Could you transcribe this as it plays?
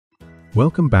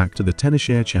Welcome back to the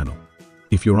tenorshare channel.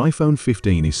 If your iPhone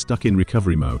 15 is stuck in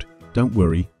recovery mode, don't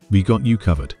worry, we got you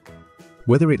covered.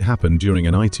 Whether it happened during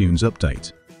an iTunes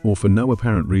update or for no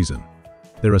apparent reason,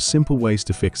 there are simple ways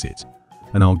to fix it,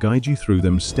 and I'll guide you through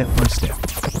them step by step.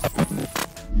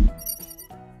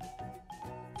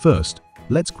 First,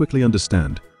 let's quickly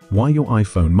understand why your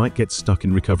iPhone might get stuck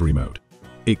in recovery mode.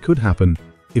 It could happen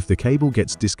if the cable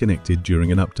gets disconnected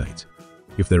during an update,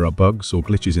 if there are bugs or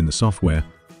glitches in the software,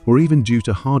 or even due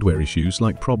to hardware issues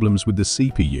like problems with the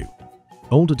CPU.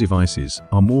 Older devices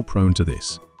are more prone to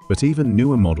this, but even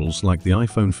newer models like the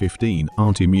iPhone 15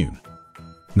 aren't immune.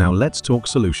 Now let's talk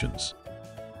solutions.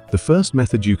 The first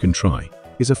method you can try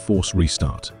is a force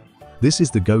restart. This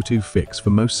is the go-to fix for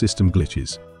most system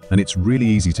glitches, and it's really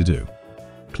easy to do.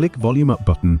 Click volume up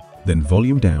button, then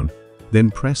volume down, then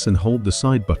press and hold the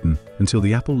side button until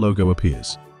the Apple logo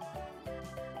appears.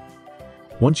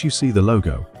 Once you see the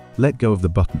logo, let go of the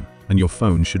button and your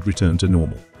phone should return to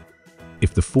normal.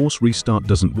 If the force restart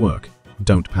doesn't work,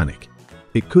 don't panic.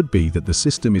 It could be that the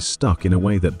system is stuck in a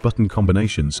way that button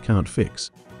combinations can't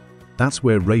fix. That's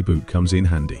where ReiBoot comes in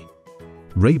handy.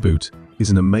 ReiBoot is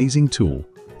an amazing tool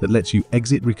that lets you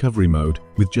exit recovery mode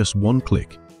with just one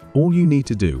click. All you need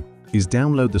to do is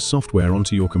download the software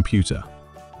onto your computer.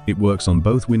 It works on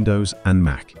both Windows and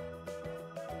Mac.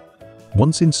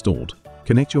 Once installed,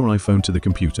 connect your iPhone to the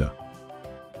computer.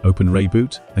 Open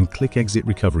ReiBoot and click Exit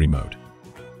Recovery Mode.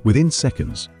 Within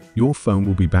seconds, your phone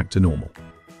will be back to normal.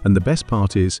 And the best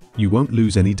part is, you won't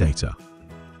lose any data.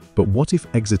 But what if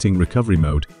exiting recovery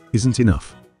mode isn't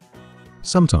enough?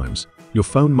 Sometimes, your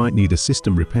phone might need a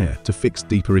system repair to fix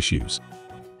deeper issues.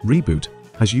 ReiBoot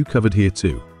has you covered here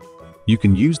too. You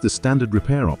can use the standard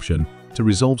repair option to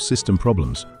resolve system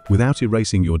problems without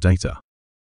erasing your data.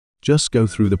 Just go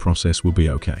through the process will be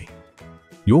okay.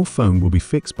 Your phone will be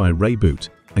fixed by ReiBoot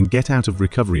and get out of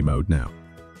recovery mode now.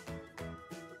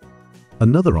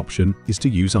 Another option is to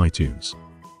use iTunes.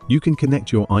 You can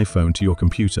connect your iPhone to your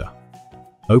computer.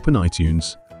 Open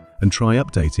iTunes and try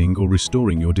updating or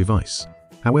restoring your device.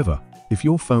 However, if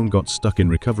your phone got stuck in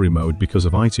recovery mode because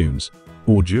of iTunes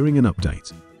or during an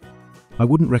update, I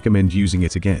wouldn't recommend using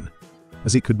it again,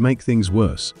 as it could make things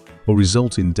worse or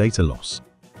result in data loss.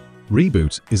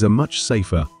 ReiBoot is a much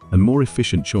safer and more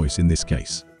efficient choice in this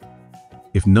case.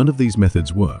 If none of these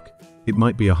methods work, it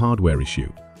might be a hardware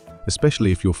issue,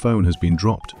 especially if your phone has been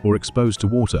dropped or exposed to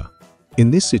water. In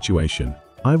this situation,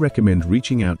 I recommend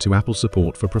reaching out to Apple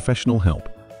support for professional help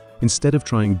instead of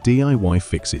trying DIY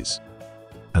fixes.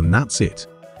 And that's it.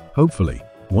 Hopefully,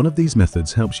 one of these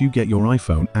methods helps you get your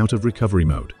iPhone out of recovery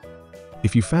mode.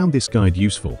 If you found this guide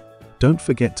useful, don't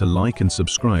forget to like and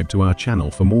subscribe to our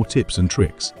channel for more tips and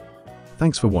tricks.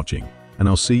 Thanks for watching, and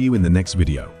I'll see you in the next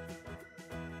video.